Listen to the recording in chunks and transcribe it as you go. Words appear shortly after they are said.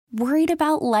Worried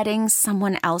about letting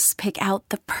someone else pick out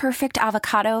the perfect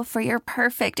avocado for your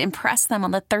perfect impress them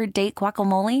on the third date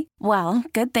guacamole? Well,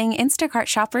 good thing Instacart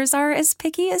shoppers are as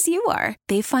picky as you are.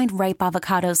 They find ripe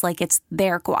avocados like it's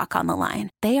their guac on the line.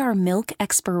 They are milk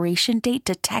expiration date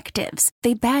detectives.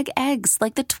 They bag eggs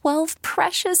like the 12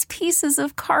 precious pieces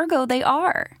of cargo they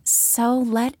are. So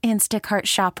let Instacart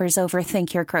shoppers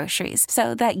overthink your groceries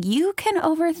so that you can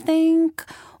overthink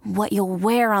what you'll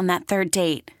wear on that third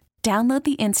date. Download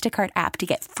the Instacart app to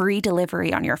get free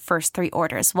delivery on your first 3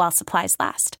 orders while supplies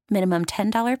last. Minimum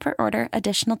 $10 per order.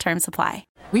 Additional terms apply.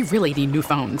 We really need new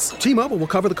phones. T-Mobile will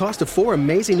cover the cost of 4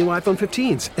 amazing new iPhone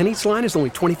 15s, and each line is only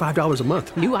 $25 a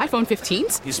month. New iPhone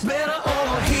 15s? It's better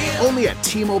over here. Only at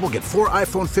T-Mobile, get 4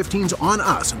 iPhone 15s on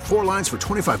us and 4 lines for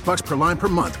 $25 per line per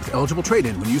month with eligible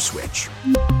trade-in when you switch.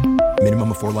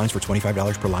 Minimum of 4 lines for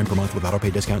 $25 per line per month with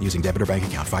autopay discount using debit or bank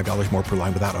account. $5 more per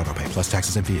line without autopay, plus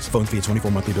taxes and fees. Phone fee at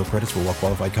 24 monthly bill credits for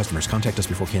well-qualified customers. Contact us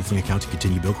before canceling account to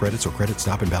continue bill credits or credit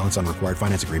stop and balance on required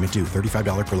finance agreement due.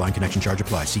 $35 per line connection charge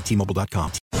applies. See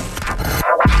T-Mobile.com.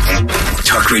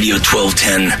 Talk Radio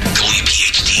 1210,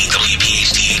 WPHT,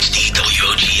 WPHT-HD,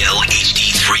 WOGL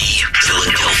HD3,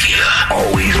 Philadelphia.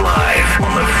 Always live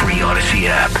on the free Audacy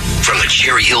app. From the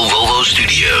Cherry Hill Volvo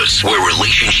Studios, where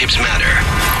relationships matter.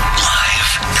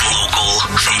 Live and local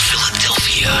from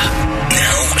Philadelphia.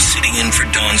 Now sitting in for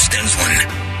Dawn Stensland,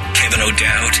 Kevin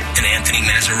O'Dowd, and Anthony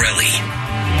Mazzarelli.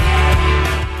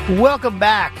 Welcome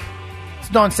back. It's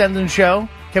Dawn Stensland Show.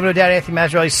 Kevin O'Dowd, Anthony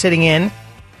Mazzarelli sitting in.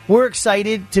 We're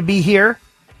excited to be here.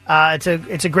 It's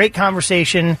a great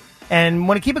conversation, and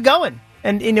want to keep it going.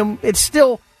 And it's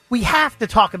still, we have to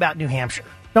talk about New Hampshire,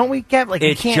 don't we, Kev? Like,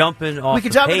 it's jumping off. We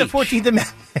can talk about the 14th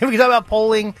Amendment. We can talk about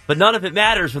polling, but none of it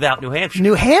matters without New Hampshire.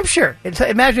 New Hampshire.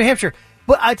 It matters, New Hampshire.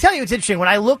 But I tell you, it's interesting when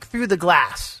I look through the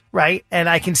glass, right, and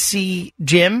I can see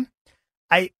Jim.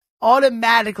 I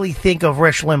automatically think of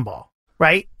Rush Limbaugh,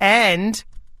 right, and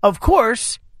of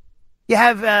course. You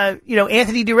have,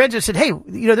 Anthony DiRenzo said, hey,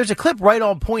 there's a clip right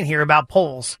on point here about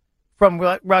polls from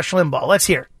Rush Limbaugh. Let's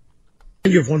hear.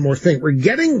 You have one more thing. We're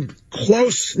getting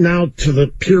close now to the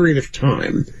period of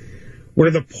time where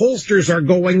the pollsters are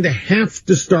going to have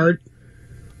to start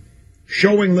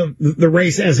showing the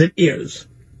race as it is.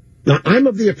 Now, I'm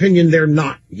of the opinion they're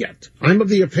not yet. I'm of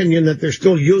the opinion that they're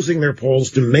still using their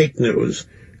polls to make news,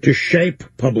 to shape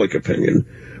public opinion,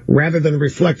 rather than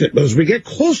reflect it. But as we get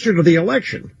closer to the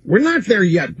election, we're not there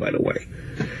yet, by the way,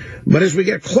 but as we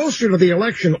get closer to the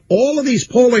election, all of these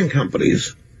polling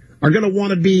companies are going to want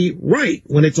to be right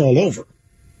when it's all over.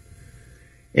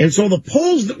 And so the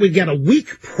polls that we get a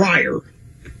week prior,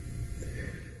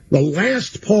 the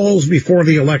last polls before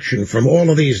the election from all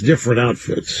of these different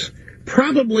outfits,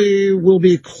 probably will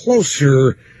be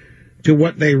closer to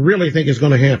what they really think is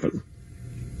going to happen.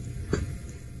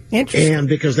 And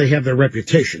because they have their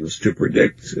reputations to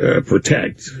protect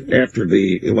after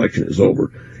the election is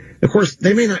over. Of course,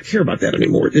 they may not care about that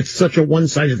anymore. It's such a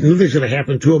one-sided, nothing's going to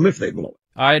happen to them if they blow it.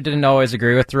 I didn't always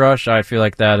agree with Rush. I feel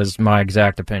like that is my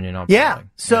exact opinion on polling.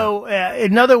 So,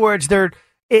 in other words, they're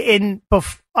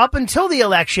up until the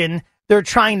election, they're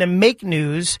trying to make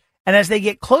news, and as they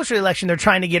get closer to the election, they're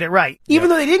trying to get it right. Even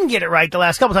though they didn't get it right the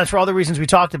last couple times for all the reasons we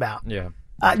talked about. Yeah.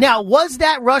 Now, was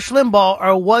that Rush Limbaugh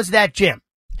or was that Jim?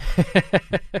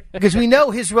 Because we know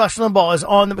his Rush Limbaugh is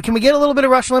on. Can we get a little bit of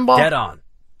Rush Limbaugh? Dead on.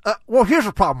 Well, here's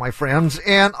the problem, my friends,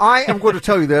 and I am going to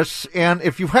tell you this, and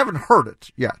if you haven't heard it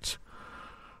yet,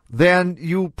 then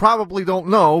you probably don't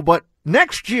know, but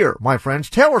next year, my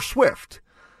friends, Taylor Swift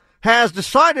has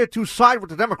decided to side with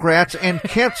the Democrats and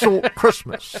cancel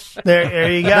Christmas.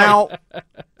 There you go. Now,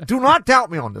 do not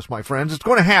doubt me on this, my friends. It's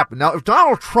going to happen. Now, if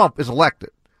Donald Trump is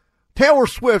elected, Taylor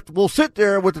Swift will sit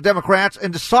there with the Democrats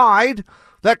and decide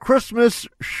that Christmas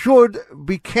should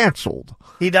be canceled.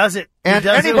 He does it. And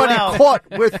anybody caught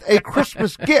with a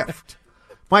Christmas gift,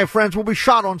 my friends, will be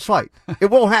shot on sight. It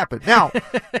will happen. Now,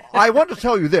 I want to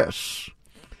tell you this.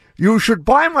 You should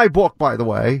buy my book, by the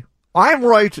way. I'm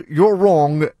right, you're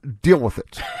wrong, deal with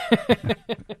it.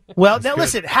 Well, now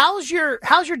listen, how's your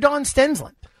Dawn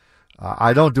Stensland?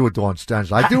 I don't do a Dawn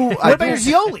Stensland. I do. What about your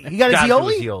Zioli? You got a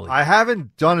Zioli? I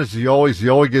haven't done a Zioli.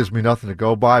 Zioli gives me nothing to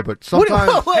go by, but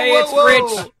sometimes it's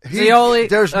Rich Zioli.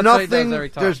 There's nothing.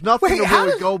 There's nothing to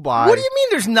really go by. What do you mean?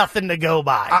 There's nothing to go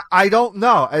by? I don't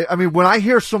know. I mean, when I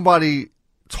hear somebody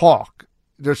talk,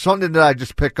 there's something that I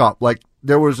just pick up. Like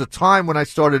there was a time when I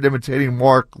started imitating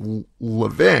Mark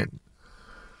Levin.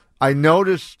 I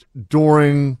noticed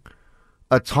during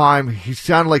a time he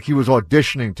sounded like he was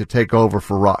auditioning to take over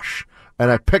for Rush. And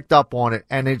I picked up on it,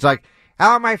 and he's like,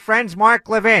 "Hello, my friend's Mark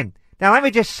Levin. Now, let me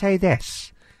just say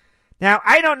this. Now,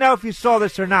 I don't know if you saw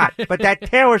this or not, but that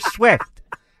Taylor Swift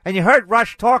and you heard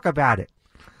Rush talk about it.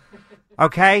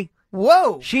 Okay?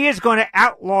 Whoa. She is going to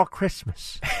outlaw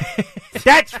Christmas.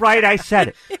 That's right, I said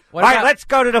it. All right, let's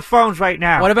go to the phones right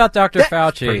now. What about Dr.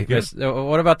 Fauci?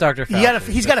 What about Dr. Fauci?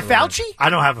 He's got a Fauci? I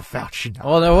don't have a Fauci. No.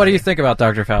 Well, what do you think about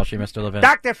Dr. Fauci, Mr. Levin?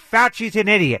 Dr. Fauci's an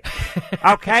idiot.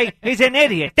 Okay? He's an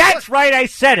idiot. That's right, I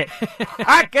said it.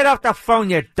 Get off the phone,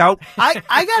 you dope.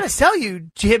 I got to tell you,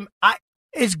 Jim,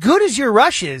 as good as your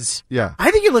Rush is,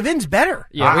 I think your Levin's better.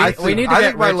 Yeah, I think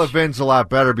my Levin's a lot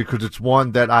better because it's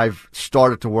one that I've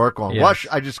started to work on. Yes. Rush,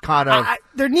 I just kind of...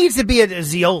 there needs to be a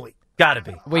Zioli. Gotta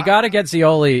be. We gotta get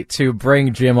Zioli to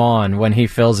bring Jim on when he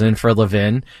fills in for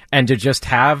Levin and to just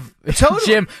have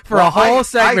Jim for a whole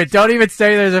segment. Don't even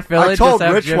say there's a fill-in. I told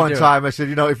Rich one time, I said,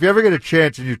 if you ever get a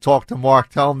chance and you talk to Mark,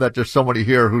 tell him that there's somebody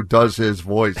here who does his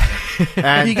voice.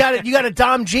 And you got a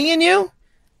Dom G in you?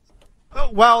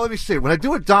 Well, let me see. When I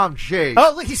do a Dom G...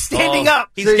 Oh, look, he's standing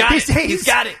up. He's got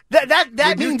it.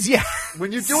 That means,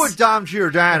 When you do a Dom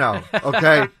Giordano,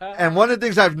 okay, and one of the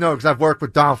things I've known, because I've worked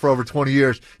with Dom for over 20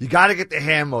 years, you got to get the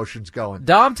hand motions going.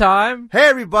 Dom time. Hey,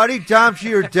 everybody, Dom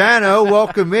Giordano,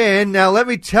 welcome in. Now, let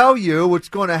me tell you what's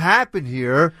going to happen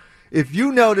here. If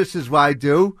you notice as I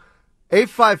do,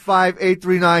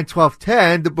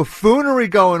 855-839-1210, the buffoonery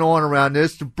going on around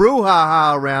this, the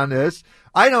brouhaha around this,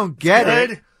 I don't get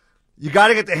it. You got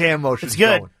to get the hand motions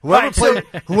going.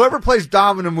 Whoever plays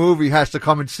Dom in a movie has to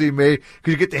come and see me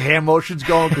because you get the hand motions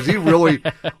going because he really,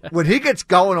 when he gets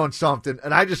going on something,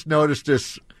 and I just noticed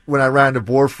this when I ran the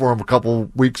board for him a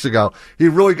couple weeks ago, he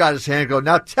really got his hand going.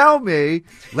 Now tell me,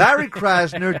 Larry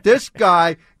Krasner, this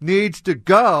guy needs to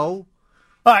go.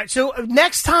 All right, so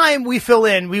next time we fill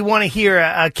in, we want to hear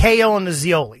a KO and a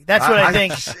Zioli. That's what I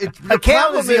think. A KO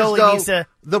and a Zioli needs to...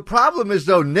 The problem is,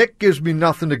 though, Nick gives me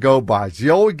nothing to go by.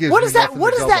 Zioli gives me nothing to go by.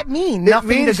 What does that mean,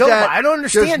 nothing to go by? I don't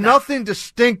understand There's nothing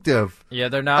distinctive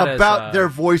they're not about their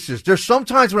voices. There's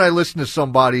sometimes when I listen to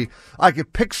somebody, I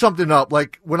could pick something up.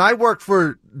 Like when I worked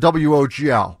for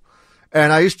WOGL,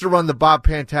 and I used to run the Bob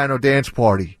Pantano dance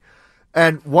party.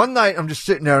 And one night, I'm just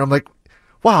sitting there, and I'm like,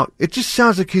 wow, it just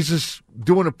sounds like he's just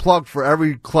doing a plug for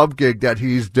every club gig that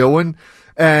he's doing.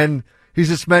 And he's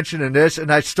just mentioning this,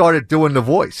 and I started doing the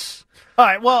voice. All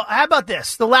right, well, how about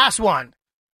this? The last one.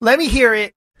 Let me hear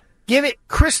it. Give it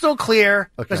crystal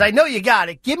clear, because I know you got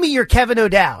it. Give me your Kevin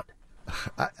O'Dowd.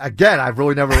 Again, I've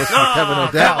really never listened to Kevin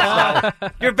O'Dowd. So.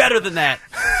 You're better than that.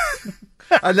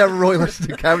 I never really listened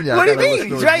to Kevin yet. What do you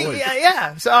mean? He's right?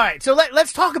 Yeah. So, all right, so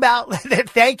let's talk about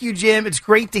thank you, Jim. It's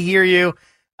great to hear you.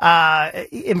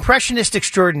 Impressionist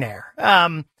extraordinaire.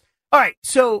 All right,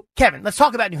 so Kevin, let's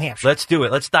talk about New Hampshire. Let's do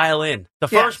it. Let's dial in the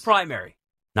first primary,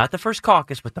 not the first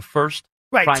caucus, but the first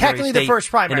primary. Technically the first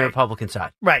primary in the Republican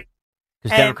side, right?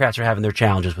 Because Democrats are having their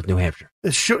challenges with New Hampshire.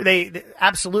 Sure, they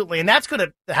absolutely, and that's going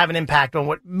to have an impact on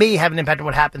what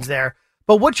happens there.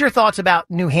 But what's your thoughts about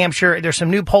New Hampshire? There's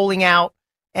some new polling out,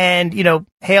 and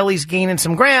Haley's gaining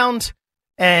some ground.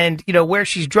 And, where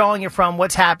she's drawing it from,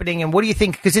 what's happening, and what do you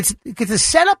think? Because the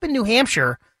setup in New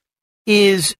Hampshire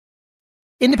is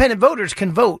independent voters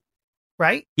can vote,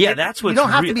 right? Yeah, that's what's... You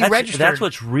don't have to be registered. That's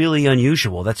what's really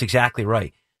unusual. That's exactly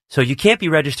right. So you can't be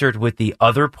registered with the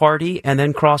other party and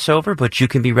then cross over, but you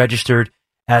can be registered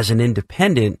as an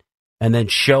independent and then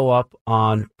show up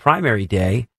on primary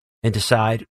day and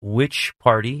decide which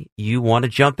party you want to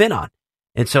jump in on.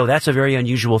 And so that's a very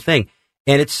unusual thing.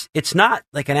 And it's not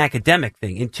like an academic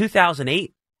thing. In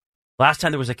 2008, last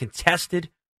time there was a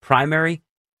contested primary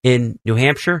in New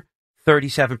Hampshire,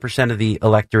 37% of the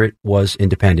electorate was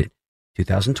independent.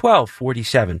 2012,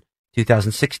 47.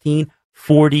 2016,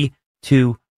 42%.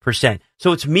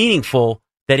 So it's meaningful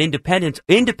that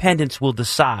independents will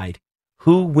decide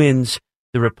who wins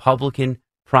the Republican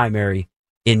primary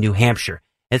in New Hampshire.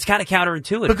 And it's kind of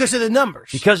counterintuitive. Because of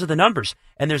the numbers.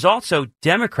 And there's also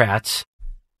Democrats,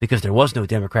 because there was no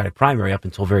Democratic primary up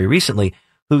until very recently,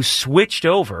 who switched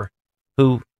over,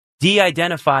 who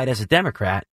de-identified as a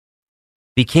Democrat,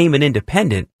 became an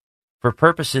independent for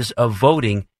purposes of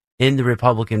voting in the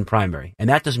Republican primary. And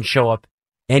that doesn't show up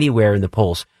anywhere in the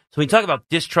polls. So when you talk about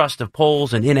distrust of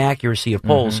polls and inaccuracy of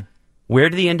polls, where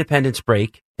do the independents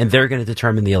break? And they're going to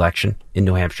determine the election in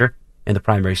New Hampshire in the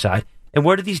primary side. And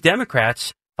where do these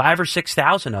Democrats, 5,000 or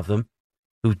 6,000 of them,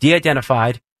 who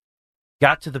de-identified,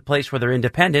 got to the place where they're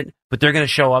independent, but they're going to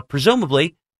show up,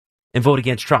 presumably, and vote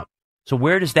against Trump. So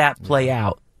where does that play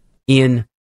out in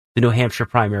the New Hampshire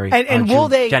primary and will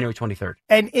they, January 23rd?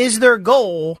 And is their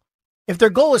goal, if their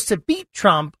goal is to beat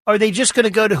Trump, are they just going to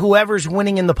go to whoever's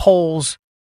winning in the polls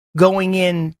going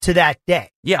into that day?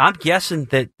 Yeah, I'm guessing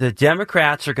that the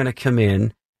Democrats are going to come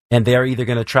in, and they're either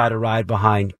going to try to ride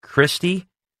behind Christie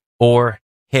or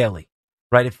Haley.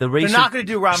 right? If the race they're not going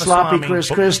to do Ramaswamy. Sloppy Chris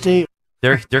Christie.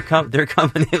 They're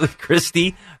coming in with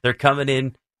Christie. They're coming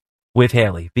in with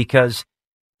Haley because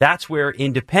that's where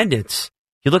independents.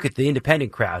 You look at the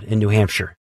independent crowd in New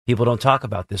Hampshire. People don't talk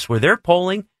about this. Where they're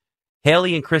polling,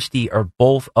 Haley and Christie are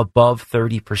both above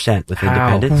 30% with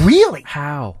independents. Really?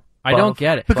 How? I don't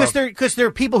get it. Because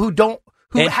they're people who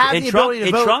have the ability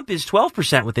to vote. And Trump is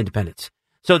 12% with independents.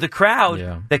 So the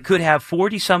crowd that could have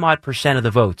 40 some odd percent of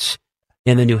the votes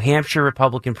in the New Hampshire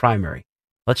Republican primary.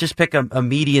 Let's just pick a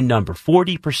median number,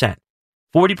 40%.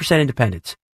 40%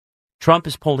 independents. Trump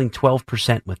is polling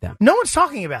 12% with them. No one's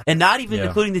talking about that. And not even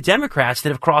including the Democrats that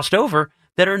have crossed over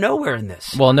that are nowhere in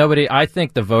this. Well, I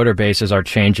think the voter bases are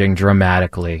changing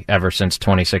dramatically ever since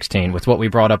 2016 with what we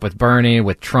brought up with Bernie,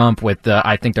 with Trump,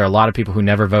 I think there are a lot of people who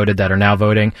never voted that are now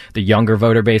voting, the younger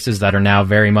voter bases that are now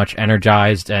very much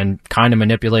energized and kind of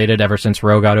manipulated ever since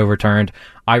Roe got overturned.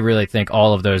 I really think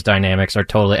all of those dynamics are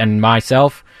totally, and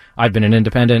myself, I've been an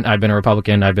independent, I've been a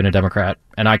Republican, I've been a Democrat,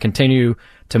 and I continue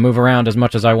to move around as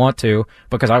much as I want to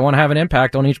because I want to have an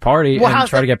impact on each party and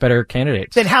try to get better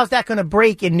candidates. Then how's that going to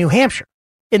break in New Hampshire?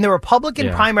 In the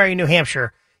Republican primary in New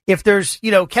Hampshire, if there's,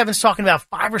 Kevin's talking about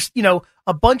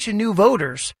a bunch of new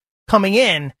voters coming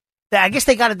in, that I guess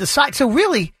they got to decide. So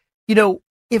really,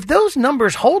 if those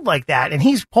numbers hold like that and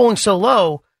he's polling so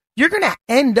low, you're going to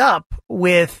end up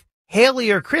with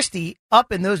Haley or Christie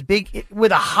up in those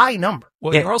with a high number.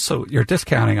 Well, you're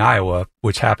discounting Iowa,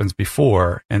 which happens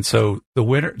before. And so the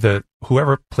winner,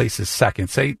 whoever places second,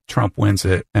 say Trump wins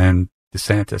it and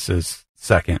DeSantis is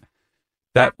second,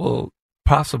 that will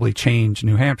possibly change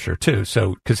New Hampshire too.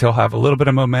 So, because he'll have a little bit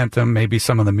of momentum, maybe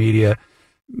some of the media,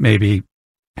 maybe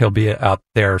he'll be out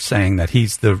there saying that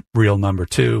he's the real number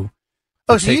two.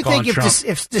 Oh, so you think if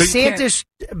DeSantis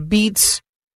beats,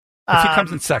 if he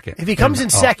comes in second,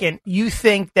 second, you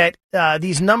think that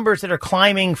these numbers that are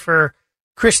climbing for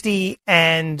Christie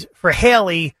and for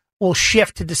Haley will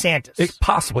shift to DeSantis?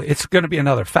 Possibly. It's going to be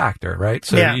another factor, right?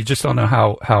 So you just don't know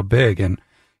how big. And,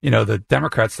 the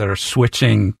Democrats that are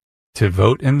switching to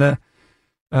vote in the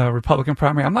Republican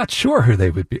primary, I'm not sure who they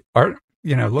would be.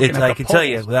 Looking at I can tell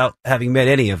you, without having met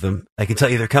any of them, I can tell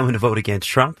you they're coming to vote against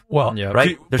Trump. Well,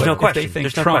 right? There's no question.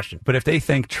 There's no question. But if they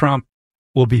think Trump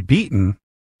will be beaten,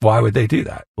 why would they do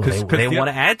that? Well, they want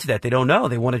to add to that. They don't know.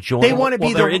 They want to join. They want to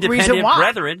be their independent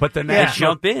brethren. But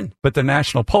jump in. But the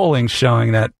national polling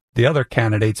showing that the other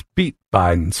candidates beat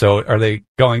Biden. So are they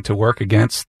going to work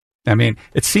against? I mean,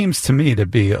 it seems to me to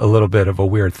be a little bit of a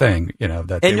weird thing,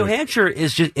 that. And New Hampshire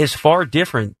is far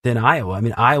different than Iowa. I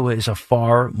mean, Iowa is a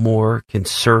far more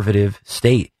conservative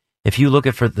state. If you look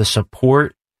at for the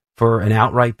support for an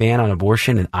outright ban on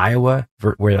abortion in Iowa,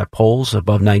 where that polls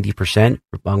above 90%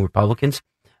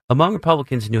 among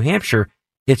Republicans in New Hampshire,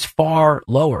 it's far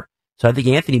lower. So I think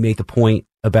Anthony made the point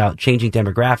about changing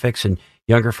demographics and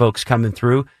younger folks coming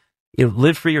through.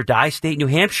 Live free or die state. New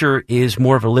Hampshire is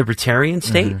more of a libertarian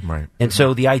state. Mm-hmm, right. And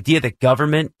so the idea that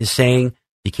government is saying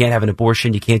you can't have an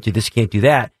abortion, you can't do this, you can't do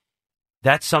that,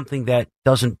 that's something that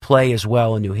doesn't play as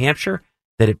well in New Hampshire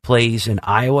that it plays in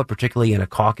Iowa, particularly in a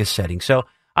caucus setting. So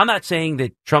I'm not saying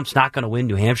that Trump's not going to win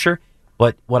New Hampshire,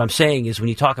 but what I'm saying is when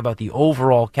you talk about the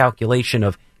overall calculation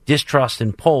of distrust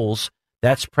in polls,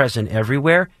 that's present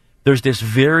everywhere. There's this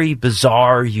very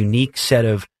bizarre, unique set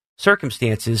of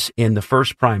circumstances in the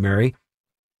first primary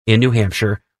in New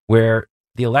Hampshire where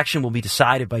the election will be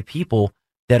decided by people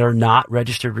that are not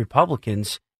registered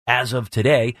Republicans as of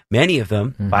today. Many of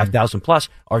them, 5,000 plus,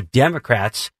 are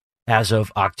Democrats as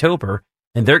of October,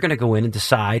 and they're going to go in and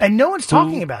decide. And no one's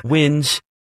talking about that. Wins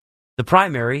the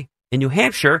primary in New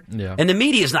Hampshire, and the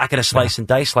media is not going to slice and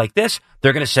dice like this.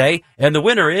 They're going to say, and the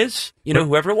winner is,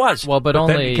 whoever it was. Well, but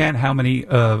only... Then again, how many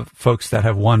folks that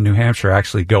have won New Hampshire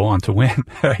actually go on to win,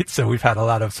 right? So we've had a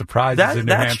lot of surprises in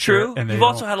New Hampshire. That's true. And you've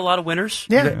also had a lot of winners.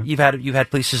 Yeah. You've had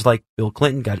places like Bill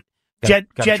Clinton got Jed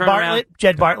Bartlett.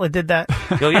 Jed Bartlett did that.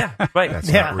 Oh, yeah, right.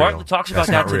 Bartlett talks about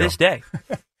that to this day.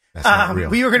 That's not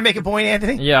real. You were going to make a point,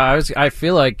 Anthony? Yeah, I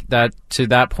feel like that to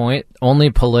that point, only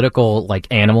political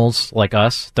animals like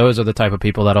us, those are the type of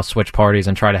people that'll switch parties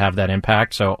and try to have that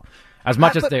impact. So as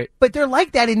much as but they're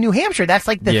like that in New Hampshire. That's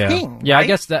like the thing. Yeah, right? I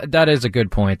guess that is a good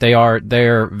point.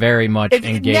 They're very much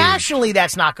engaged. Nationally,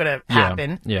 that's not going to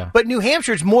happen. Yeah. But New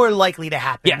Hampshire is more likely to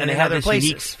happen. Yeah, than and they in have other this places.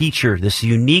 unique feature, this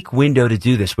unique window to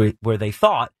do this, where they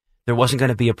thought there wasn't going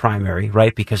to be a primary,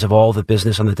 right, because of all the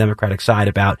business on the Democratic side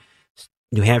about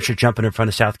New Hampshire jumping in front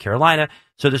of South Carolina.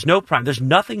 So there's no prime. There's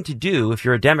nothing to do if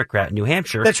you're a Democrat in New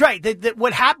Hampshire. That's right.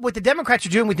 What the Democrats are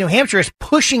doing with New Hampshire is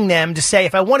pushing them to say,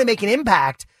 if I want to make an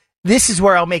impact, this is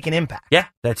where I'll make an impact. Yeah,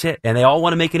 that's it. And they all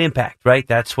want to make an impact, right?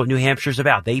 That's what New Hampshire's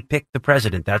about. They pick the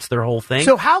president. That's their whole thing.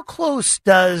 So how close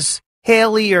does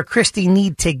Haley or Christie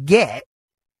need to get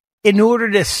in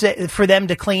order for them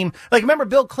to claim, like, remember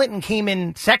Bill Clinton came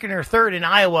in second or third in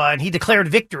Iowa and he declared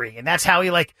victory. And that's how he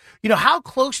how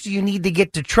close do you need to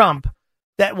get to Trump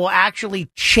that will actually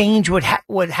change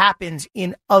what happens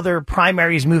in other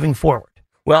primaries moving forward?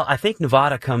 Well, I think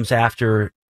Nevada comes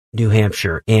after New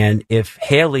Hampshire. And if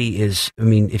Haley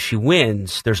if she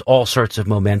wins, there's all sorts of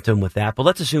momentum with that. But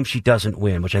let's assume she doesn't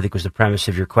win, which I think was the premise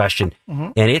of your question.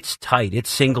 Mm-hmm. And it's tight. It's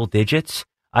single digits.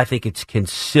 I think it's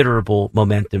considerable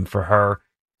momentum for her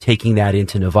taking that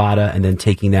into Nevada and then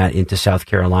taking that into South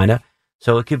Carolina.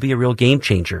 So it could be a real game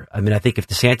changer. I mean, I think if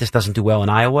DeSantis doesn't do well in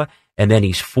Iowa and then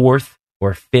he's fourth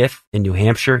or fifth in New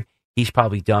Hampshire, he's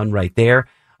probably done right there.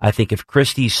 I think if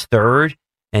Christie's third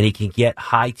and he can get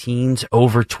high teens,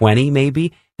 over 20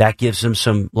 maybe, that gives him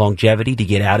some longevity to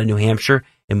get out of New Hampshire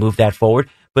and move that forward.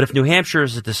 But if New Hampshire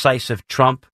is a decisive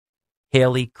Trump,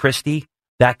 Haley, Christie,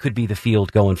 that could be the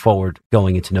field going forward,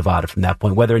 going into Nevada from that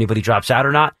point. Whether anybody drops out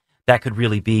or not, that could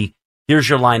really be, here's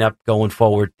your lineup going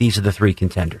forward. These are the three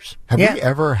contenders. Have we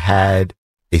ever had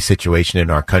a situation in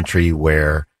our country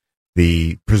where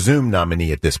the presumed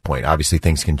nominee at this point, obviously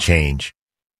things can change,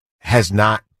 has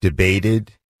not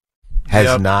debated,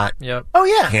 not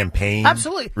campaigned?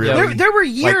 Absolutely. Really? There were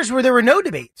years where there were no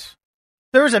debates.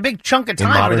 There was a big chunk of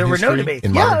time where there were no debates.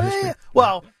 Yeah.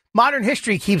 Well, modern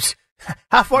history keeps...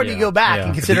 How far do you go back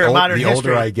and consider it modern history? The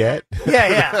older I get.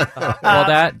 Yeah.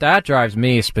 Well, that drives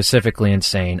me specifically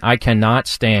insane. I cannot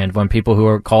stand when people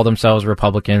who call themselves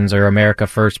Republicans or America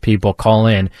First people call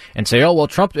in and say, oh, well,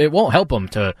 Trump, it won't help him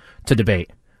to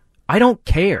debate. I don't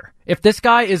care. If this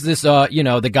guy is this,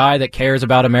 the guy that cares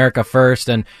about America first,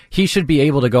 and he should be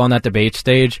able to go on that debate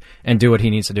stage and do what he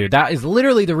needs to do. That is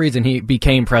literally the reason he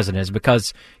became president, is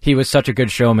because he was such a good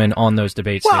showman on those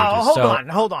debate stages.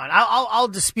 Hold on. I'll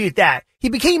dispute that. He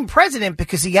became president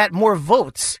because he got more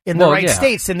votes in the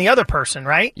states than the other person,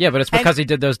 right? Yeah, but it's because he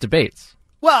did those debates.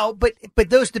 Well, but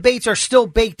those debates are still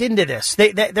baked into this.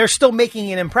 They're still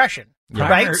making an impression. Yeah.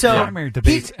 Right, so primary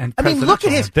debates and look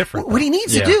at his. Different, what he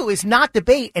needs to do is not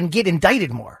debate and get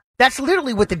indicted more. That's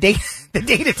literally what the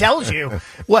data tells you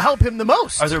will help him the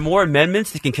most. Are there more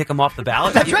amendments that can kick him off the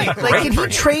ballot? That's right. Like, can he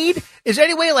trade? Is there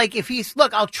any way, like, if he's,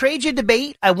 look, I'll trade you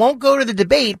debate. I won't go to the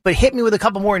debate, but hit me with a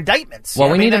couple more indictments. Well,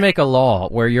 we need to make a law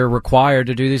where you're required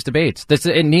to do these debates.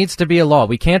 It needs to be a law.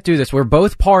 We can't do this where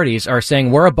both parties are saying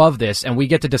we're above this and we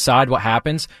get to decide what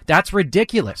happens. That's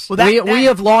ridiculous. Well, we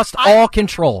have lost all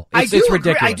control. It's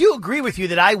ridiculous. I do agree with you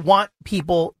that I want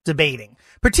people debating.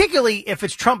 Particularly if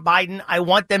it's Trump Biden, I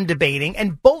want them debating,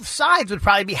 and both sides would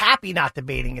probably be happy not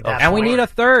debating at that point. And we need a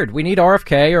third. We need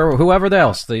RFK or whoever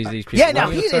else. These people. Yeah, now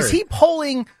is he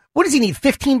polling? What does he need?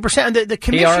 15%. The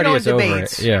commission on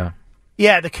debates. Yeah.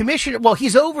 The commission. Well,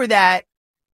 he's over that.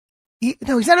 He's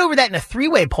not over that in a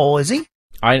three-way poll, is he?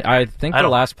 I think the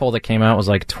last poll that came out was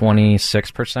like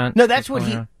 26%. No, that's what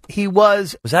he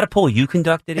was. Was that a poll you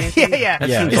conducted, Anthony?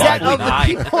 Yeah. Is that of the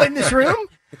people in this room?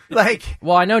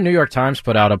 Well, I know New York Times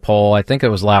put out a poll, I think it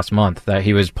was last month, that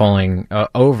he was polling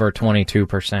over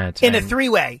 22%. In a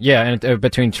three-way. Yeah, and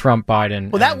between Trump,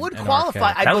 Biden, that would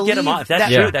qualify. That would get him on. If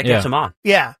that's true, that gets him on.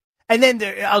 Yeah. And then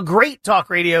a great talk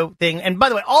radio thing, and by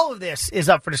the way, all of this is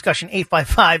up for discussion,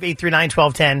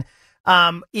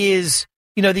 855-839-1210, is,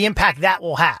 the impact that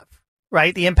will have,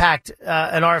 right? The impact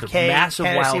an RFK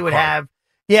candidacy would have.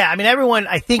 Yeah, I mean, everyone,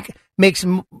 I think, makes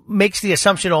the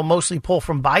assumption it'll mostly pull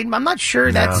from Biden. I'm not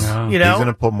sure that's, He's going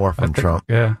to pull more from Trump.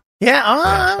 Yeah.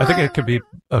 I think it could be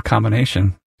a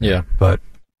combination. Yeah. But,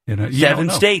 7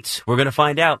 states. We're going to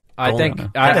find out. I think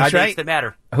that's right. That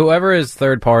matter. Whoever is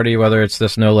third party, whether it's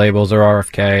this No Labels or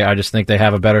RFK, I just think they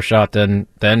have a better shot than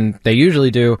they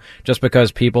usually do, just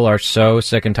because people are so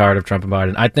sick and tired of Trump and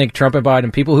Biden. I think Trump and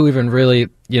Biden, people who even really,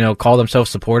 call themselves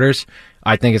supporters,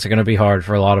 I think it's going to be hard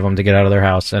for a lot of them to get out of their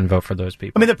house and vote for those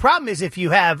people. I mean, the problem is if you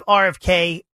have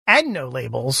RFK and No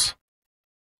Labels,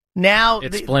 now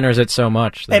it splinters it so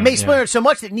much. It may splinter it so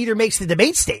much that neither makes the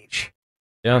debate stage.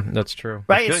 Yeah, that's true.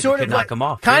 Right? It's sort of like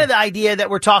kind of the idea that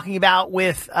we're talking about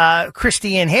with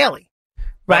Christie and Haley,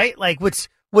 right? Like what's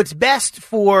best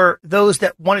for those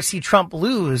that want to see Trump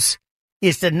lose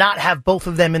is to not have both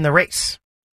of them in the race.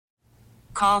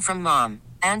 Call from mom.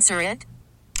 Answer it.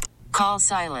 Call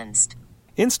silenced.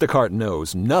 Instacart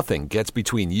knows nothing gets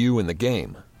between you and the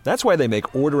game. That's why they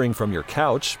make ordering from your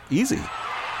couch easy.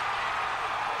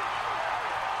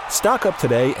 Stock up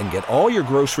today and get all your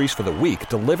groceries for the week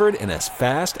delivered in as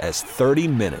fast as 30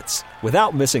 minutes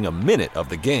without missing a minute of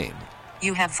the game.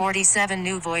 You have 47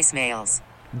 new voicemails.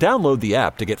 Download the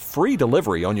app to get free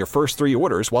delivery on your first 3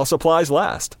 orders while supplies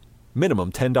last.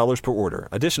 Minimum $10 per order.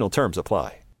 Additional terms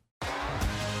apply.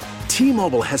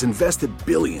 T-Mobile has invested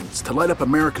billions to light up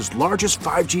America's largest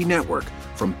 5G network,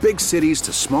 from big cities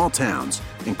to small towns,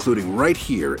 including right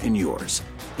here in yours.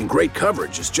 And great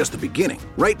coverage is just the beginning.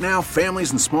 Right now,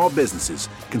 families and small businesses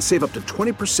can save up to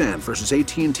 20% versus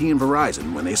AT&T and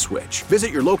Verizon when they switch.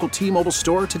 Visit your local T-Mobile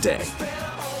store today.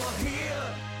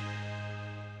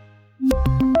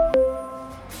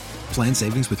 Plan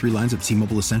savings with 3 lines of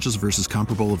T-Mobile Essentials versus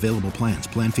comparable available plans.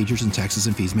 Plan features and taxes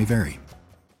and fees may vary.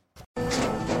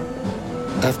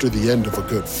 After the end of a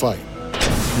good fight,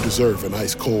 you deserve an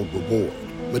ice-cold reward.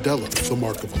 Modelo is the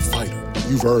mark of a fighter.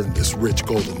 You've earned this rich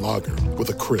golden lager with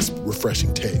a crisp,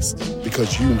 refreshing taste.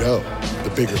 Because you know,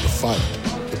 the bigger the fight,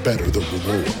 the better the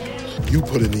reward. You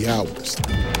put in the hours,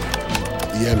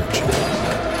 the energy,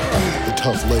 the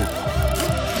tough labor.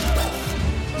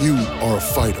 You are a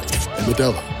fighter, and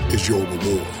Modelo is your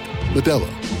reward. Modelo,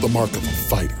 the mark of a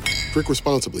fighter. Drink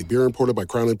responsibly. Beer imported by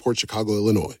Crown Imports, Chicago,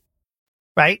 Illinois.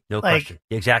 Right? No question.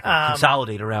 Exactly.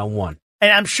 Consolidate around one. And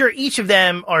I'm sure each of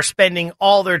them are spending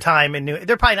all their time in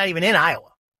they're probably not even in Iowa,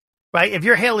 right? If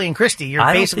you're Haley and Christy, you're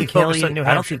basically focused on New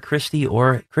Hampshire. I don't think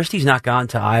Christy's not gone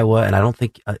to Iowa, and I don't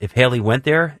think if Haley went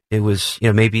there, it was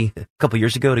maybe a couple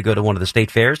years ago to go to one of the state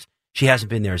fairs. She hasn't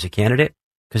been there as a candidate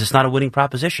because it's not a winning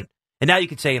proposition. And now you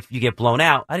could say if you get blown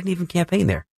out, I didn't even campaign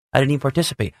there. I didn't even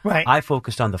participate. Right. I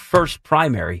focused on the first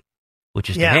primary, which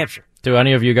is New Hampshire. Do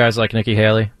any of you guys like Nikki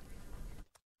Haley?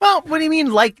 Well, what do you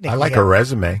mean like Nikki I like Haley? her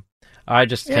resume. I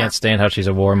just can't stand how she's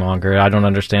a warmonger. I don't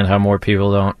understand how more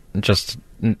people don't just.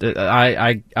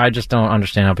 I just don't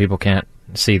understand how people can't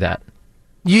see that.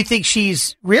 You think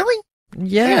she's really?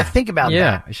 Yeah. I gotta think about that.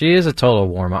 Yeah, she is a total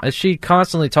warmonger. Is she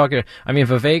constantly talking? I mean,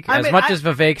 Vivek, as much as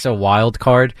Vivek's a wild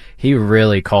card, he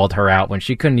really called her out when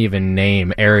she couldn't even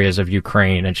name areas of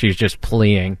Ukraine, and she's just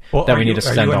pleading that we need to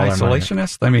send all our money. Are you an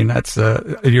isolationist? I mean, that's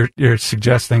you're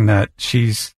suggesting that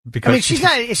she's because I mean, she's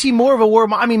not. Is she more of a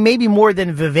warmonger? I mean, maybe more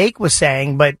than Vivek was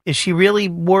saying, but is she really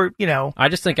more? I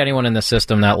just think anyone in the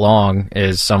system that long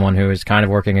is someone who is kind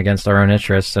of working against our own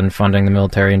interests and funding the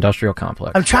military-industrial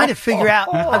complex. I'm trying to figure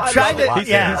out. I'm trying to.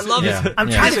 I love it. I'm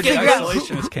trying to figure out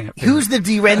who's the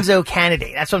DiRenzo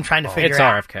candidate. That's what I'm trying to figure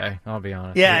out. It's RFK. I'll be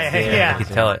honest. Yeah. I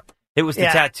can tell it. It was the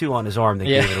tattoo on his arm that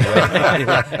gave it away.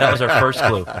 That was our first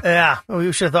clue. Yeah,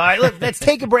 we should have thought. All right, look, let's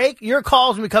take a break. Your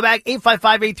calls when we come back.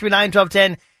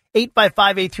 855-839-1210.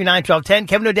 855-839-1210.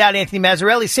 Kevin O'Dowd, Anthony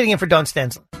Mazzarelli sitting in for Dawn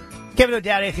Stensland. Kevin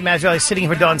O'Dowd, Anthony Mazzarelli sitting in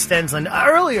for Dawn Stensland.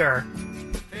 Earlier,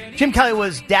 Jim Kelly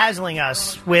was dazzling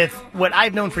us with what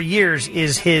I've known for years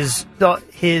is his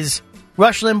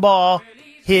Rush Limbaugh,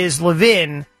 his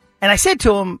Levin, and I said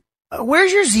to him,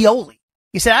 where's your Zioli?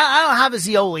 He said, I don't have a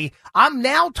Zioli. I'm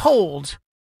now told,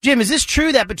 Jim, is this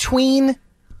true that between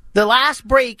the last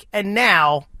break and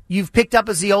now, you've picked up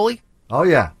a Zioli? Oh,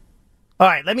 yeah. All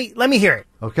right, let me hear it.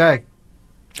 Okay.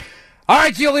 All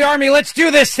right, Zioli Army, let's do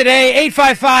this today.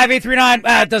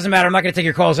 855-839. It doesn't matter. I'm not going to take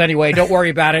your calls anyway. Don't worry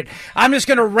about it. I'm just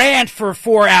going to rant for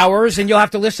 4 hours, and you'll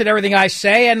have to listen to everything I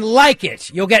say and like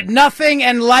it. You'll get nothing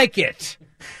and like it.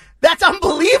 That's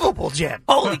unbelievable, Jim.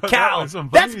 Holy cow.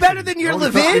 That's better than your Only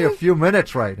took me Levin? a few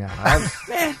minutes right now.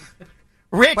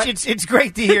 Rich, it's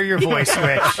great to hear your voice,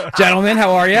 Rich. Gentlemen,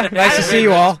 how are you? Nice to see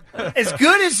you all. As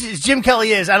good as Jim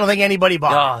Kelly is, I don't think anybody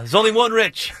bought. There's only one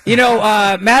Rich. You know,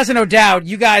 Mazz and O'Dowd,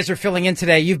 you guys are filling in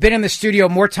today. You've been in the studio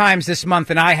more times this month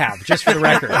than I have, just for the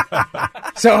record.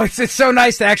 So it's so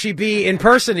nice to actually be in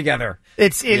person together.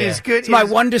 It is good. It's my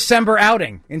 1 December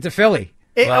outing into Philly.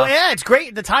 Yeah, it's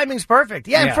great. The timing's perfect.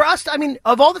 Yeah, and for us, I mean,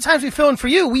 of all the times we fill in for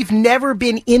you, we've never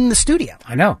been in the studio.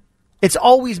 I know. It's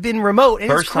always been remote, and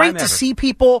First it's great time to ever. see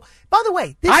people. By the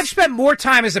way, I've spent more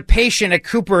time as a patient at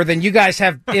Cooper than you guys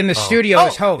have in the studio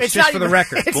as hosts, it's just not for the even-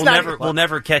 record. it's We'll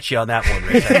never catch you on that one,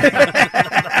 Rich.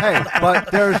 Hey,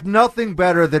 but there's nothing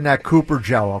better than that Cooper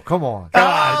Jello. Come on.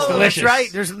 it's delicious.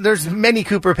 That's right. There's many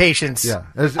Cooper patients. Yeah,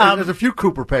 there's a few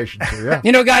Cooper patients here. Yeah.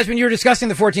 You know, guys, when you were discussing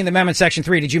the 14th Amendment, Section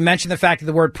 3, did you mention the fact that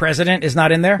the word president is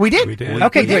not in there? We did.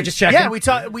 Okay, We good. did. Just checking. Yeah, we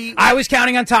talked. I was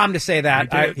counting on Tom to say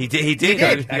that. He did. He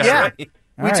did. Yeah. Right.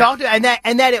 We talked, and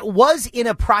that it was in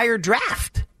a prior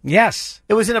draft. Yes.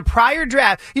 It was in a prior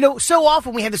draft. You know, so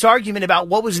often we have this argument about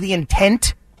what was the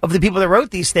intent of the people that wrote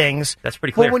these things. That's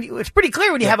pretty clear. Well, it's pretty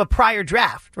clear when you have a prior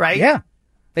draft, right? Yeah.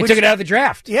 They took it out of the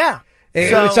draft. Yeah.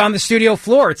 It's on the studio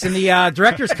floor. It's in the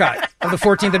director's cut of the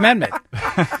 14th Amendment.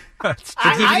 It's the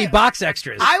DVD box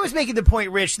extras. I was making the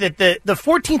point, Rich, that the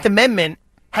 14th Amendment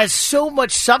has so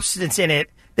much substance in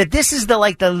it that this is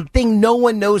the thing no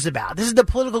one knows about. This is the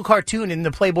political cartoon in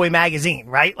the Playboy magazine,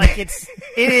 right? Like it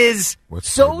is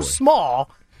What's so Playboy?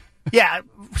 small Yeah,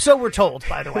 so we're told,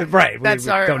 by the way. Right. We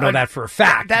don't know that for a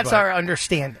fact. That's but- our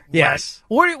understanding. Yes.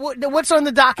 Right? What's on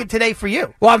the docket today for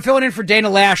you? Well, I'm filling in for Dana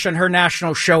Lash on her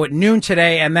national show at noon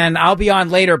today, and then I'll be on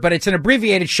later, but it's an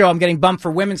abbreviated show. I'm getting bumped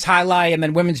for women's highlight and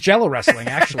then women's jello wrestling,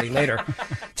 actually, later.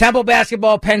 Temple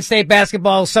basketball, Penn State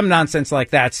basketball, some nonsense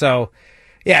like that. So,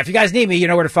 yeah, if you guys need me, you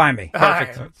know where to find me.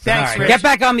 Perfect. All right. Thanks, Rich. Get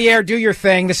back on the air. Do your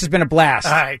thing. This has been a blast.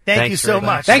 All right. Thank you so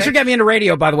much. Thanks for getting me into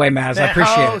radio, by the way, Mazz. I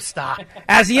appreciate it. Oh, stop.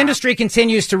 As the industry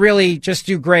continues to really just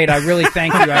do great, I really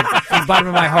thank you. From the bottom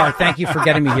of my heart, thank you for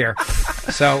getting me here.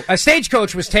 So, a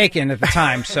stagecoach was taken at the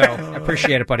time, so I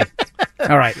appreciate it, buddy.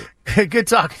 All right. Good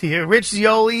talking to you. Rich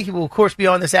Zioli, he will, of course, be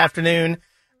on this afternoon.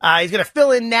 He's going to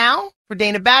fill in now for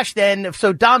Dana Bash then.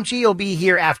 So, Dom G will be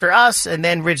here after us, and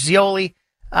then Rich Zioli.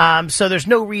 So there's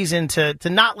no reason to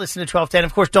not listen to 1210.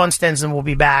 Of course, Dawn Stensland will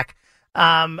be back.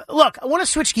 Look, I want to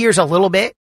switch gears a little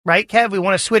bit, right, Kev? We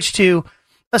want to switch to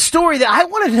a story that I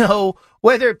want to know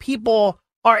whether people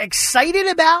are excited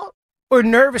about or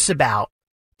nervous about.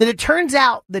 That it turns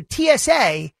out the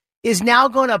TSA is now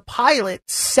going to pilot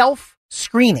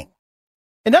self-screening.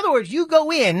 In other words, you go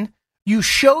in, you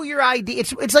show your ID.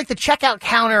 It's like the checkout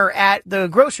counter at the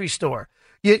grocery store.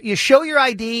 You show your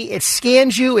ID, it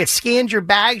scans you, it scans your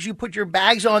bags, you put your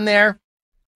bags on there,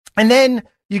 and then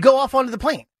you go off onto the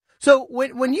plane. So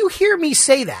when you hear me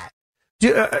say that,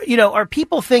 are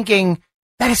people thinking,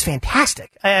 that is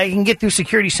fantastic, I can get through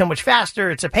security so much faster,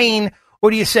 it's a pain,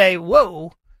 or do you say,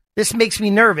 whoa, this makes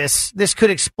me nervous, this could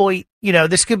exploit,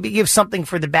 this could give something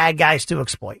for the bad guys to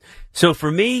exploit? So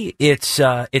for me, it's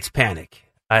panic.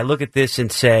 I look at this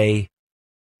and say,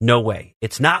 no way,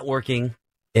 it's not working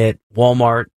at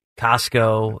Walmart,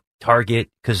 Costco, Target,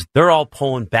 because they're all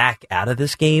pulling back out of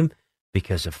this game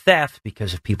because of theft,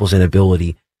 because of people's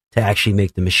inability to actually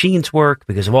make the machines work,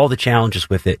 because of all the challenges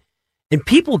with it. And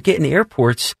people get in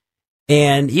airports,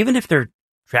 and even if they're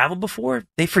traveled before,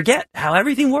 they forget how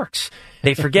everything works.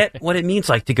 They forget what it means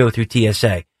like to go through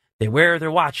TSA. They wear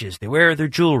their watches, they wear their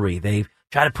jewelry, they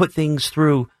try to put things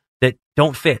through that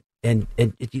don't fit. And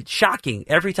it's shocking.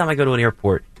 Every time I go to an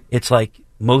airport, it's like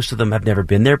most of them have never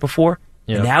been there before.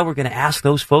 Yep. And now we're going to ask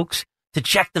those folks to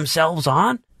check themselves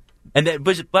on. And then,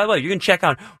 by the way, you're going to check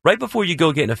on right before you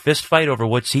go get in a fist fight over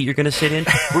what seat you're going to sit in.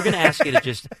 We're going to ask you to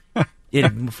just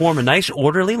form a nice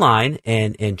orderly line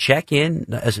and check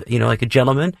in as like a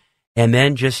gentleman, and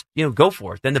then just go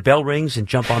for it. Then the bell rings and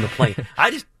jump on the plane.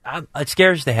 It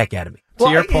scares the heck out of me.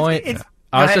 To your point,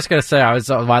 I was just going to say,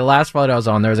 my last flight I was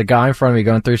on, there was a guy in front of me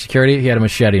going through security. He had a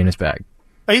machete in his bag.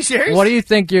 Are you serious? What do you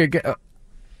think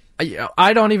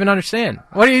I don't even understand.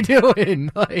 What are you doing?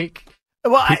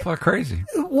 People are crazy.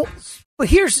 But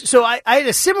I had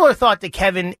a similar thought to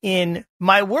Kevin. In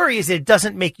my worry is it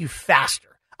doesn't make you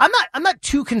faster. I'm not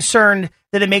too concerned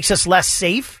that it makes us less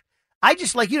safe. I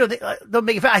just they'll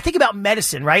make it. I think about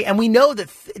medicine, right? And we know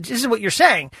that this is what you're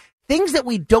saying. Things that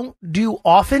we don't do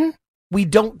often, we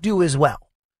don't do as well,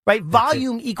 right?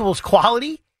 Volume equals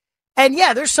quality. And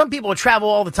yeah, there's some people who travel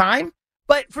all the time,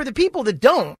 but for the people that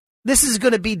don't, this is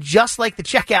going to be just like the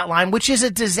checkout line, which is a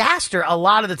disaster a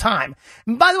lot of the time.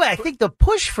 And by the way, I think the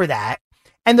push for that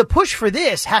and the push for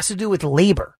this has to do with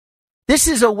labor. This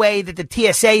is a way that the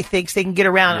TSA thinks they can get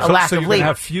around a lack of labor. So you're going to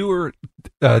have fewer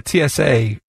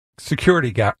TSA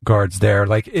security guards there.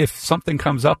 Like if something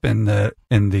comes up in the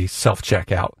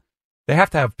self-checkout, they have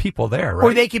to have people there, right?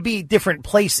 Or they could be different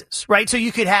places, right? So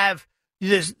you could have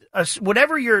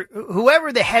whoever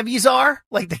the heavies are,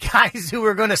 like the guys who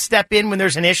are going to step in when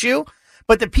there's an issue,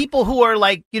 but the people who are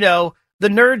like, the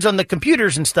nerds on the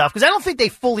computers and stuff, because I don't think they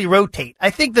fully rotate.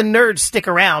 I think the nerds stick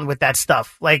around with that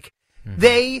stuff. Like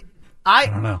I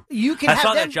don't know. I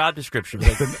saw that job description,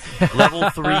 like level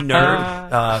 3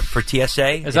 nerd for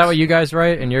TSA. Is that what you guys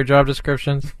write in your job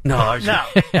descriptions? No.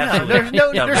 There's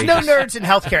no nerds in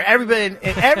healthcare. Everybody,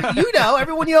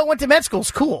 everyone went to med school is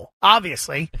cool,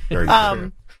 obviously.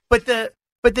 But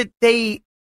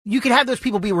you could have those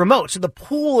people be remote, so the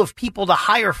pool of people to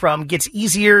hire from gets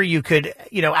easier. You could,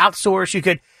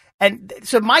 outsource. And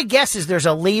so my guess is there's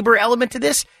a labor element to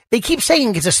this. They keep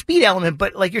saying it's a speed element,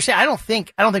 but like you're saying, I don't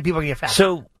think people are going to get faster.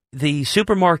 So the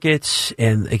supermarkets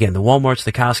and, again, the Walmarts,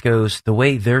 the Costcos, the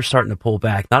way they're starting to pull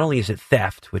back, not only is it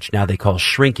theft, which now they call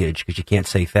shrinkage because you can't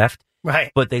say theft,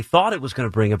 right? But they thought it was going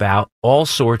to bring about all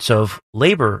sorts of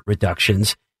labor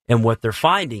reductions. And what they're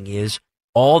finding is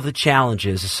all the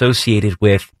challenges associated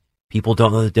with people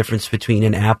don't know the difference between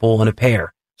an apple and a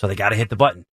pear. So they got to hit the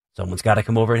button. Someone's got to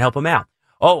come over and help them out.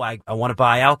 Oh, I want to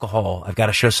buy alcohol. I've got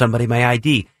to show somebody my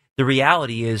ID. The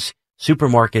reality is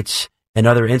supermarkets and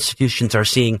other institutions are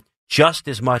seeing just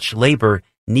as much labor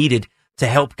needed to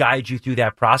help guide you through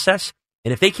that process.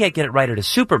 And if they can't get it right at a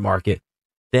supermarket,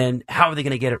 then how are they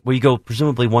going to get it where you go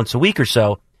presumably once a week or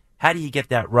so? How do you get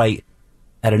that right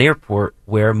at an airport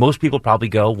where most people probably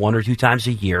go 1 or 2 times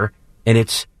a year, and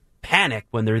it's panic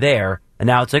when they're there, and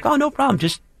now it's like, oh, no problem,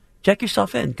 just check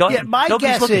yourself in. Go ahead. My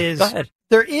Nobody's guess looking. is Go ahead.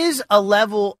 there is a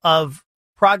level of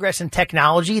progress in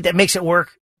technology that makes it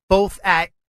work both at,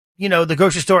 the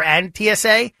grocery store and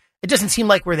TSA. It doesn't seem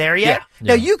like we're there yet.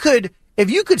 Yeah. Now, if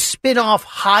you could spin off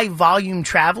high volume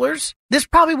travelers, this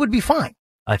probably would be fine.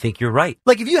 I think you're right.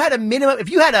 Like if you had a minimum, if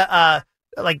you had had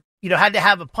to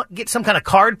have get some kind of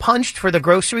card punched for the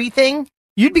grocery thing,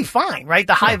 you'd be fine, right?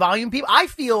 The high volume people. I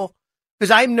feel, because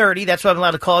I'm nerdy, that's why I'm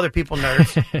allowed to call other people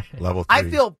nerds. Level 3. I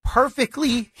feel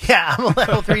perfectly, I'm a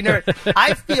level 3 nerd.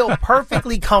 I feel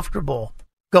perfectly comfortable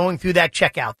going through that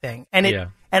checkout thing. And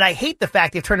and I hate the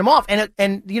fact they've turned them off. And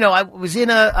I was in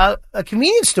a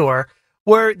convenience store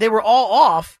where they were all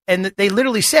off, and they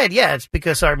literally said, it's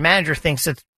because our manager thinks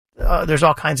that there's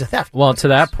all kinds of theft. Well, to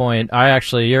that point,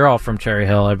 you're all from Cherry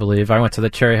Hill, I believe. I went to the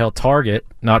Cherry Hill Target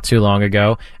not too long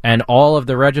ago, and all of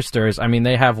the registers,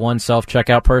 they have one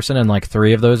self-checkout person and like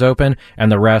 3 of those open,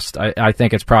 and the rest, I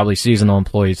think it's probably seasonal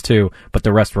employees too, but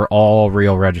the rest were all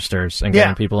real registers and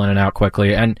getting people in and out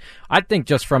quickly. And I think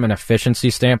just from an efficiency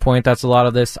standpoint, that's a lot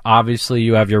of this. Obviously,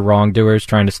 you have your wrongdoers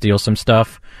trying to steal some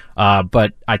stuff.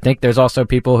 But I think there's also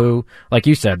people who, like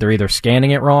you said, they're either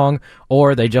scanning it wrong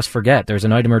or they just forget. There's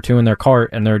an item or two in their cart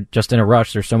and they're just in a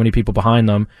rush. There's so many people behind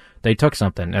them. They took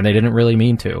something and they didn't really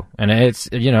mean to. And it's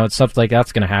stuff like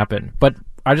that's going to happen. But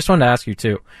I just wanted to ask you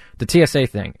too, the TSA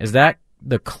thing, is that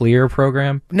the Clear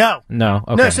program? No.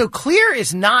 Okay. No, so Clear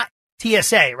is not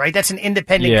TSA, right? That's an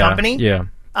independent company. Yeah.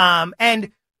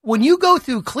 And when you go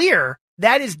through Clear,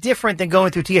 that is different than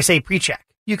going through TSA PreCheck.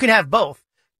 You can have both.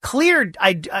 Clear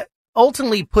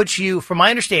ultimately puts you, from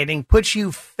my understanding,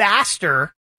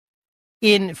 faster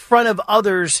in front of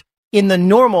others in the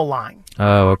normal line.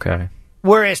 Oh, okay.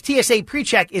 Whereas TSA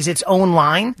PreCheck is its own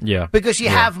line. Yeah. Because you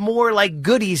have more like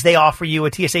goodies they offer you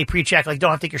at TSA PreCheck, like don't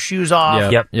have to take your shoes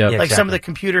off. Yep. Like some of the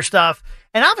computer stuff.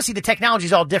 And obviously the technology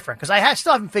is all different because I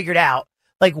still haven't figured out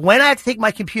like when I have to take my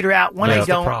computer out, when I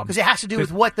don't, because it has to do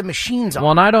with what the machines are.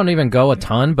 Well, and I don't even go a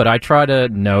ton, but I try to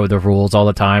know the rules all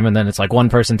the time. And then it's like one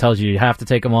person tells you have to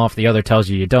take them off, the other tells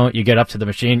you don't. You get up to the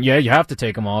machine, you have to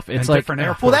take them off. It's and like different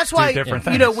airports. Well, that's why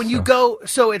things, when you go.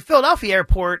 So at Philadelphia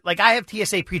Airport, like I have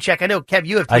TSA PreCheck. I know Kev,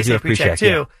 you have TSA PreCheck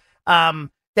too. Yeah.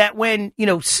 That when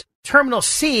Terminal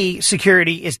C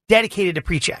security is dedicated to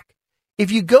PreCheck.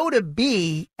 If you go to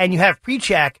B and you have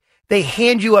PreCheck, they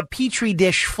hand you a Petri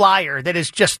dish flyer that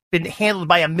has just been handled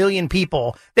by 1 million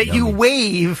people that you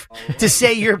wave to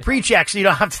say you're PreCheck so you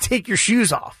don't have to take your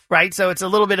shoes off, right? So it's a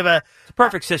little bit of a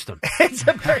perfect system.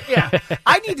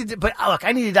 I need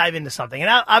to dive into something.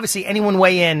 And obviously, anyone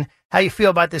weigh in how you feel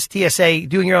about this TSA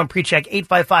doing your own PreCheck,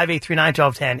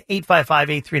 855-839-1210,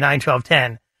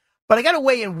 855-839-1210. But I got to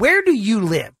weigh in. Where do you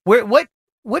live? What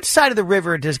side of the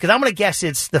river does? Because I'm going to guess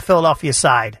it's the Philadelphia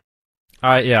side.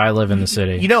 I live in the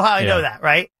city. You know how I know that,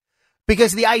 right?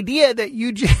 Because the idea that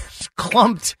you just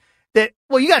clumped that,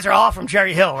 well, you guys are all from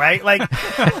Cherry Hill, right? Like,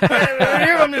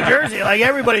 you're from New Jersey. Like,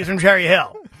 everybody's from Cherry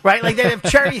Hill, right? Like, if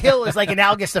Cherry Hill is like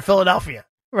analogous to Philadelphia,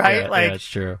 right? Yeah, that's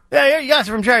true. Yeah, you guys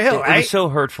are from Cherry Hill, right? It was so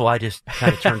hurtful, I just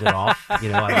kind of turned it off. I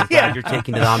was glad you're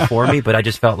taking it on for me, but I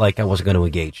just felt like I wasn't going to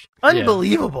engage.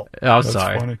 Unbelievable. Yeah. I'm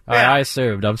sorry. I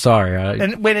assumed. I'm sorry.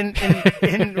 And when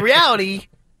in reality,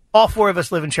 all 4 of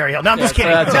us live in Cherry Hill. No, I'm just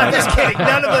kidding. I'm just kidding.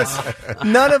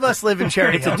 None of us live in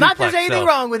Cherry Hill. Not there's anything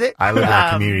wrong with it. I live in a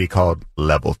community called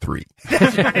Level 3.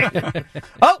 That's right.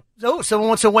 So someone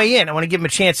wants to weigh in. I want to give him a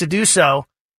chance to do so.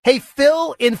 Hey,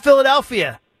 Phil in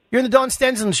Philadelphia. You're in the Dawn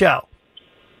Stensland Show.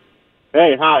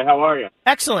 Hey, hi. How are you?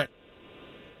 Excellent.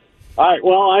 All right.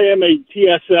 Well, I am a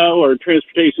TSO or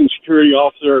Transportation Security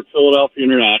Officer at Philadelphia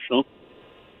International.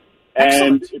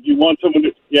 Excellent. And if you want someone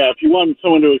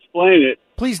to explain it,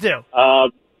 please do.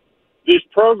 This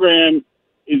program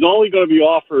is only going to be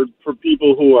offered for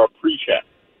people who are pre-check.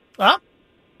 Huh?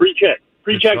 Pre-check.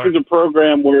 Pre-check is a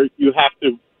program where you have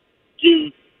to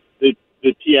give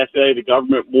the TSA, the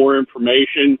government, more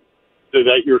information so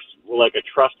that you're like a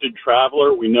trusted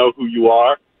traveler. We know who you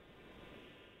are.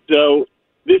 So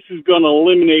this is going to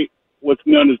eliminate what's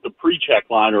known as the pre-check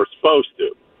line, or supposed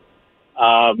to.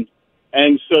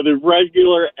 And so the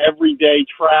regular, everyday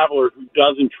traveler who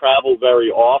doesn't travel very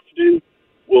often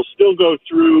will still go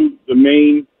through the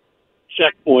main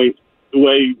checkpoint the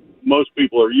way most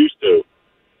people are used to.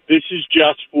 This is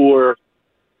just for,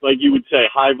 like you would say,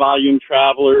 high-volume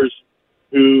travelers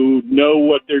who know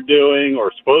what they're doing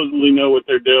or supposedly know what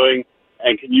they're doing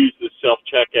and can use the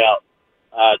self-checkout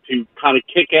to kind of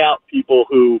kick out people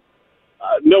who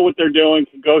know what they're doing,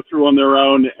 can go through on their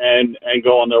own and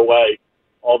go on their way.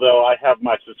 Although I have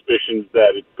my suspicions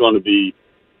that it's going to be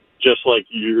just like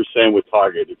you were saying with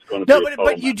Target. It's going to be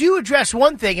but you do address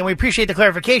one thing, and we appreciate the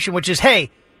clarification, which is, hey,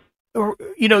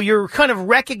 you're kind of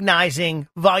recognizing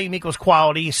volume equals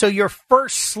quality. So your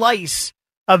first slice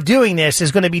of doing this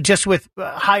is going to be just with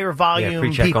higher volume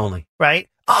pre-check people, only. Right?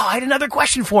 Oh, I had another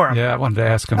question for him. Yeah, I wanted to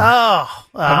ask him. I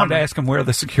wanted to ask him where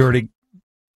the security,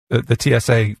 the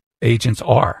TSA agents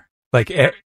are. Like,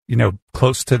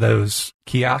 close to those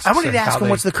kiosks. I wanted to ask him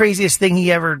what's the craziest thing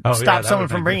he ever stopped someone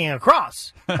from bringing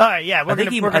across. All right, yeah. I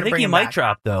think he might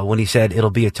drop, though, when he said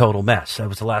it'll be a total mess. That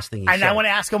was the last thing he said. And I want to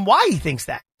ask him why he thinks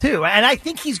that, too. And I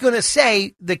think he's going to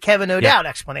say the Kevin O'Dowd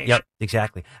explanation. Yep,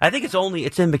 exactly. I think it's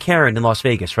in McCarran in Las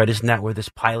Vegas, right? Isn't that where this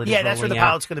pilot is rolling out? Yeah, that's where the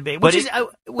pilot's going to be. But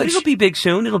it'll be big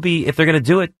soon. It'll be, if they're going to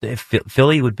do it,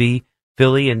 Philly would be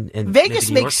Philly and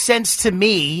Vegas makes sense to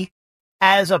me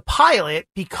as a pilot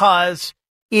because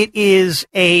it is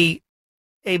a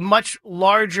much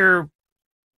larger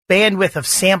bandwidth of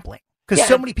sampling because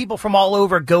so many people from all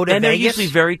over go to Vegas. And they're Vegas. usually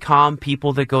very calm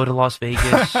people that go to Las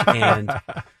Vegas, and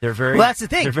they're very. Well, that's the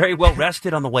thing. They're very well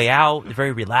rested on the way out. They're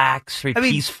very relaxed, very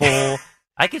peaceful.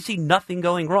 I can see nothing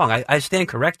going wrong. I stand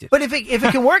corrected. But if it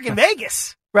can work in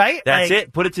Vegas, right? That's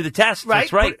it. Put it to the test. Right?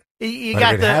 That's right. If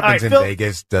it happens in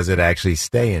Vegas, does it actually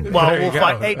stay in Vegas? Well, we'll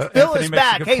find. Hey, Phil is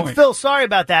back. Hey, Phil, sorry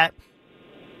about that.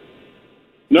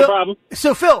 No problem.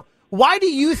 So, Phil, why do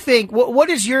you think, what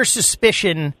is your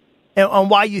suspicion on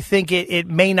why you think it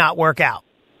may not work out?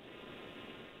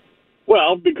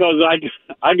 Well, because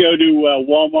I go to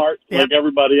Walmart like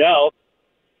everybody else,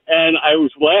 and I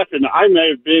was laughing. I may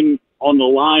have been on the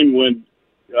line when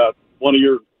one of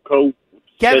your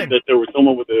said that there was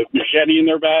someone with a machete in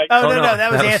their bag. Oh, no,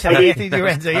 that was Anthony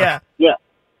Durenzo, yeah. Yeah.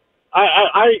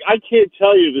 I can't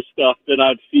tell you the stuff that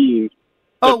I've seen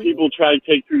that people try to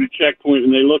take through the checkpoint,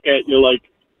 and they look at you like,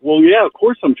 well, yeah, of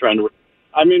course I'm trying to.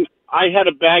 I mean, I had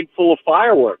a bag full of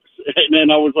fireworks, and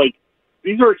then I was like,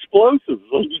 these are explosives.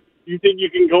 Like, you think you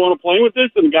can go on a plane with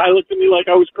this? And the guy looked at me like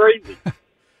I was crazy.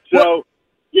 So,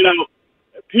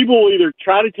 people will either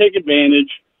try to take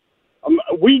advantage.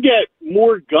 We get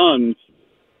more guns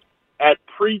at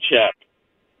pre-check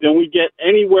than we get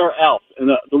anywhere else. And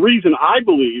the reason I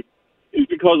believe is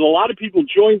because a lot of people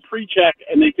join pre-check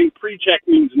and they think pre-check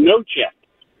means no check.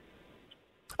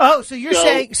 Oh, so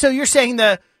you're saying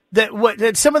that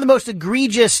some of the most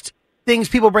egregious things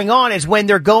people bring on is when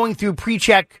they're going through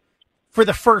pre-check for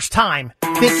the first time,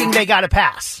 thinking they got a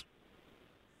pass.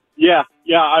 Yeah,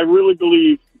 I really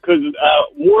believe because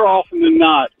more often than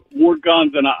not, more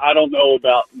guns, and I don't know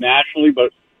about nationally,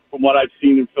 but from what I've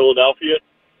seen in Philadelphia,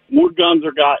 more guns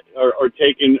are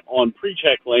taken on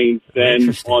pre-check lanes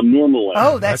than on normal lanes.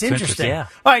 Oh, that's interesting. Yeah.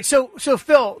 All right, so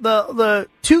Phil, the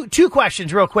two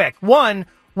questions real quick. One,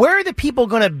 where are the people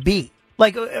going to be?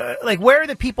 Like where are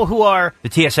the people who are the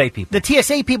TSA people? The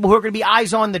TSA people who are going to be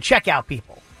eyes on the checkout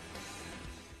people.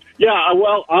 Yeah,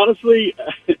 well, honestly,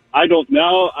 I don't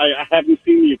know. I haven't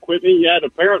seen the equipment yet.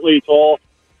 Apparently, it's all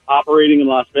operating in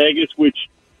Las Vegas, which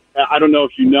I don't know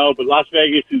if you know, but Las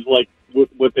Vegas is like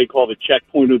what they call the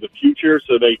checkpoint of the future.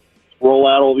 So they roll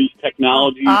out all these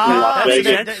technologies in Las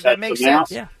Vegas. That makes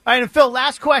sense. Yeah. All right, and Phil,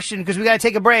 last question because we got to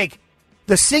take a break.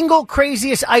 The single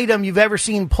craziest item you've ever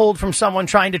seen pulled from someone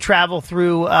trying to travel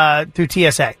through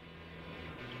TSA?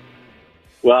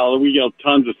 Well, we get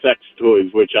tons of sex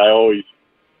toys, which I always,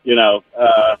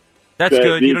 That's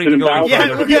good. You don't even go.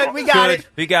 Yeah, we're good. We got it.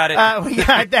 We got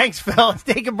it. Thanks, Phil. Let's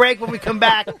take a break. When we come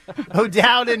back,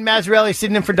 O'Dowd and Mazzarelli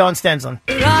sitting in for Dawn Stensland.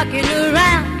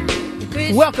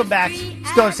 Welcome back.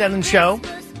 It's Dawn Stensland Show.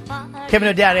 Kevin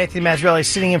O'Dowd, Anthony Mazzarelli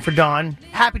sitting in for Dawn.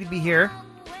 Happy to be here.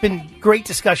 Been great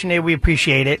discussion today. We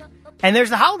appreciate it. And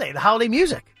there's the holiday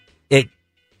music. It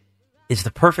is the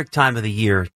perfect time of the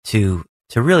year to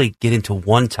really get into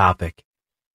one topic.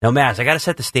 Now, Mazz, I got to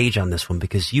set the stage on this one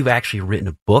because you've actually written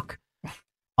a book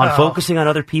on focusing on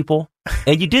other people,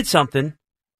 and you did something in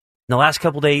the last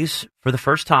couple of days for the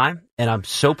first time, and I'm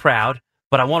so proud,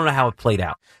 but I want to know how it played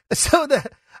out. So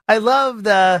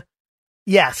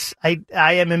yes, I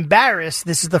am embarrassed.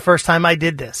 This is the first time I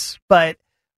did this, but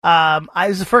it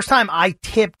was the first time I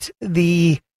tipped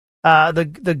the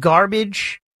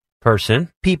garbage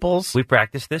peoples. We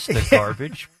practiced this. The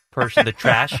garbage person, the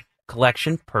trash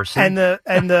collection person,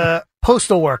 and the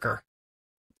postal worker.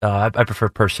 I prefer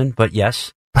person, but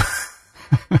yes,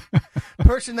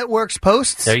 person that works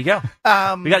posts. There you go.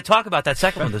 We got to talk about that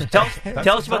second one.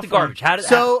 Tell us about the garbage. How did the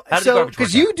garbage work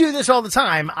because you do this all the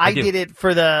time. I did it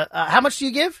for the. How much do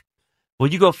you give? Well,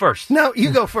 you go first. No,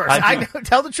 you go first. I know,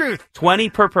 tell the truth.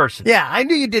 20 per person. Yeah, I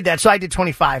knew you did that, so I did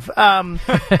 25.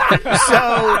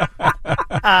 I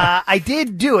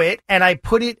did do it, and I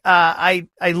put it, I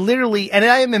literally, and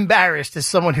I am embarrassed as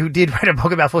someone who did write a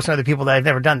book about fools and other people that I've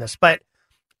never done this, but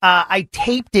I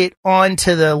taped it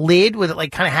onto the lid with it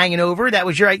like kind of hanging over. That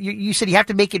was you said you have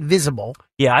to make it visible.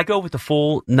 Yeah, I go with the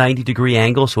full 90-degree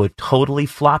angle, so it totally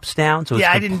flops down, so it's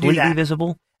I didn't do completely that.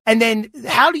 visible. And then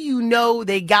how do you know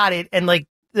they got it and like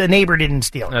the neighbor didn't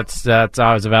steal it? That's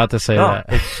I was about to say that.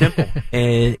 It's simple.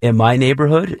 In my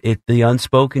neighborhood, the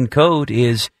unspoken code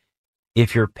is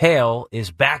if your pail is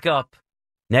back up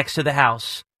next to the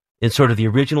house in sort of the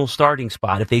original starting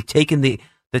spot, if they've taken the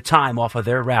time off of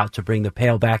their route to bring the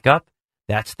pail back up,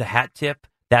 that's the hat tip.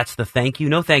 That's the thank you.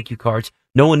 No thank you cards.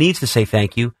 No one needs to say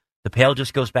thank you. The pail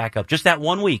just goes back up. Just that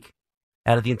 1 week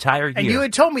out of the entire year. And you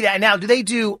had told me that. Now, do they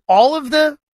do all of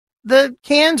the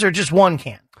cans or just one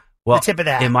can? Well, the tip of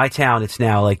the hat. In my town, it's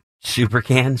now like super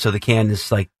can. So the can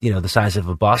is like, the size of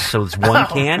a bus. So it's one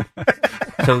can.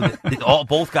 So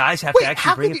both guys have to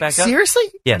actually bring it back up. Seriously?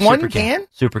 Yeah. One super can?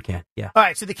 Super can. Yeah. All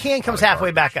right. So the can comes halfway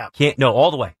back up. No,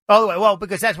 all the way. All the way. Well,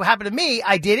 because that's what happened to me.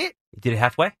 I did it. You did it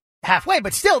halfway? Halfway.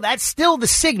 But still, that's still the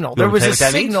signal. You There want was to a tell you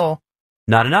what that means? signal.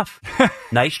 Not enough.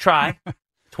 Nice try.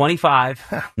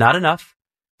 25. Not enough.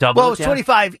 Double Well, it it was down.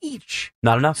 25 each.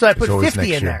 Not enough. So I put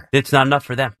 50 in there. It's not enough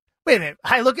for them. Wait a minute.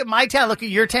 I look at my town. Look at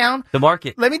your town. The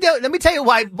market. Let me tell you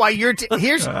why your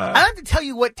here's. I don't have to tell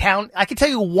you what town. I can tell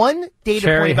you one data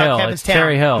Cherry point about Hill. Kevin's It's town.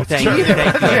 Cherry Hill. Thank you.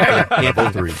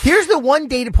 Thank you. Here's the one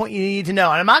data point you need to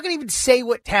know, and I'm not going to even say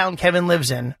what town Kevin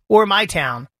lives in or my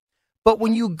town, but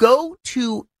when you go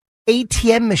to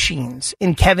ATM machines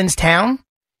in Kevin's town,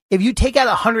 if you take out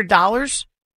 $100,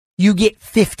 you get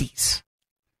 50s.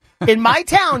 In my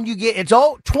town, it's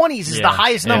all 20s is the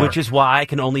highest number. Which is why I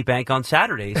can only bank on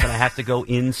Saturdays, and I have to go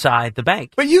inside the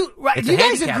bank. But you It's you a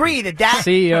guys handicap. agree that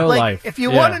CEO like, life. If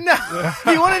you want to know,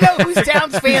 whose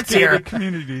town's fancier,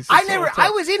 communities.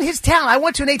 I was in his town. I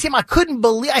went to an ATM. I couldn't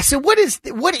believe. I said, "What is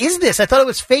this?" I thought it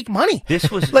was fake money. This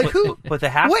was like who? But the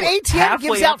halfway, what ATM halfway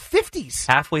gives up, out 50s?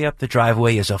 Halfway up the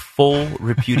driveway is a full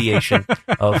repudiation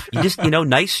of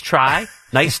nice try,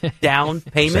 nice down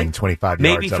payment. Saying 25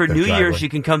 Maybe yards for up the New driveway. Year's you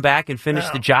can come back and finish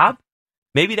the job.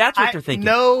 Maybe that's what they're thinking.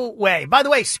 No way. By the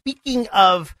way, speaking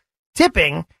of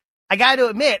tipping, I got to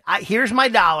admit, here's my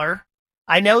 $1.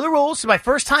 I know the rules. It's my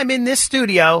first time in this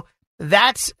studio.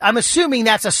 I'm assuming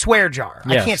that's a swear jar.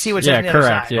 Yes. I can't see what's on the other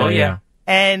correct. side. Yeah, yeah.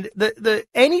 And the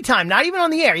anytime, not even on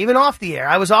the air, even off the air,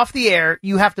 I was off the air,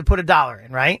 you have to put $1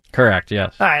 in, right? Correct,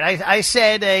 yes. All right, I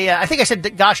said I think I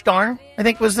said gosh darn, I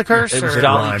think was the curse. It was or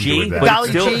Dolly G, but Golly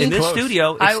still G. in this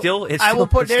studio, I will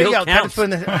put, there you go. Counts.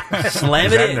 Slam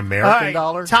Is that an American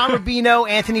dollar? Tom Rubino,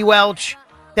 Anthony Welch,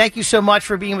 thank you so much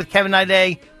for being with Kevin and I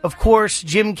today. Of course,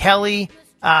 Jim Kelly,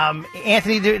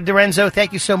 Anthony DiRenzo,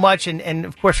 thank you so much. And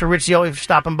of course, for Rich Zioli for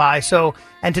stopping by. So,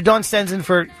 and to Dawn Stensland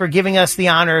for giving us the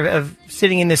honor of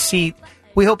sitting in this seat.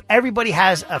 We hope everybody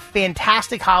has a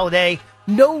fantastic holiday.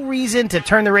 No reason to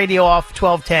turn the radio off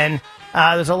 1210.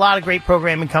 There's a lot of great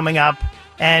programming coming up.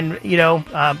 And,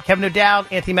 Kevin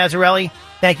O'Dowd, Anthony Mazzarelli,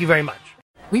 thank you very much.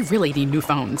 We really need new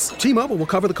phones. T-Mobile will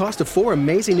cover the cost of 4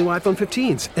 amazing new iPhone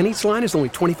 15s, and each line is only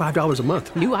 $25 a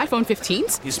month. New iPhone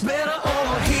 15s? It's better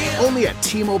over here. Only at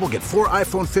T-Mobile, get 4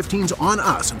 iPhone 15s on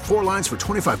us and 4 lines for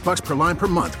 $25 per line per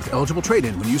month with eligible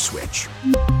trade-in when you switch.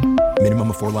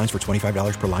 Minimum of 4 lines for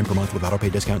 $25 per line per month with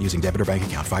autopay discount using debit or bank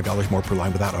account. $5 more per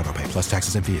line without autopay, plus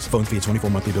taxes and fees. Phone fee at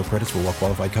 24 monthly bill credits for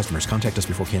well-qualified customers. Contact us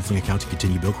before canceling account to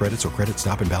continue bill credits or credit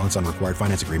stop and balance on required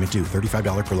finance agreement due.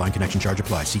 $35 per line connection charge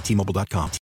applies. See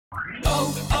T-Mobile.com.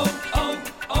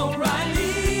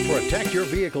 Protect your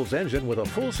vehicle's engine with a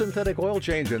full synthetic oil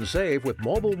change and save with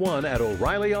Mobile One at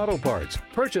O'Reilly Auto Parts.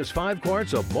 Purchase 5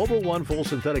 quarts of Mobile One full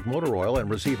synthetic motor oil and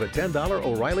receive a $10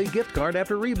 O'Reilly gift card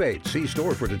after rebate. See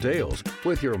store for details.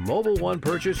 With your Mobile One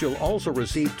purchase, you'll also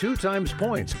receive 2 times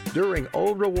points during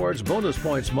O Rewards Bonus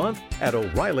Points Month at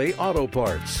O'Reilly Auto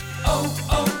Parts.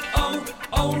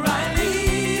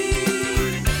 O'Reilly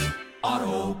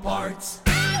Auto Parts.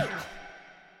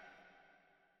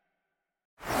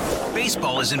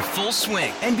 Baseball is in full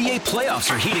swing. NBA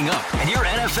playoffs are heating up, and your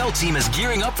NFL team is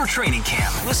gearing up for training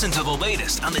camp. Listen to the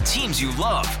latest on the teams you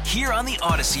love here on the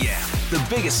Audacy app. The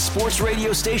biggest sports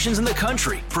radio stations in the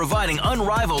country, providing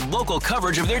unrivaled local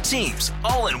coverage of their teams,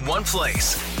 all in one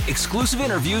place. Exclusive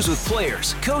interviews with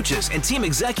players, coaches, and team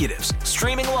executives,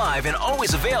 streaming live and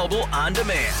always available on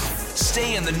demand.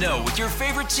 Stay in the know with your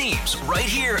favorite teams right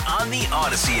here on the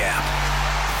Audacy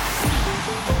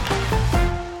app.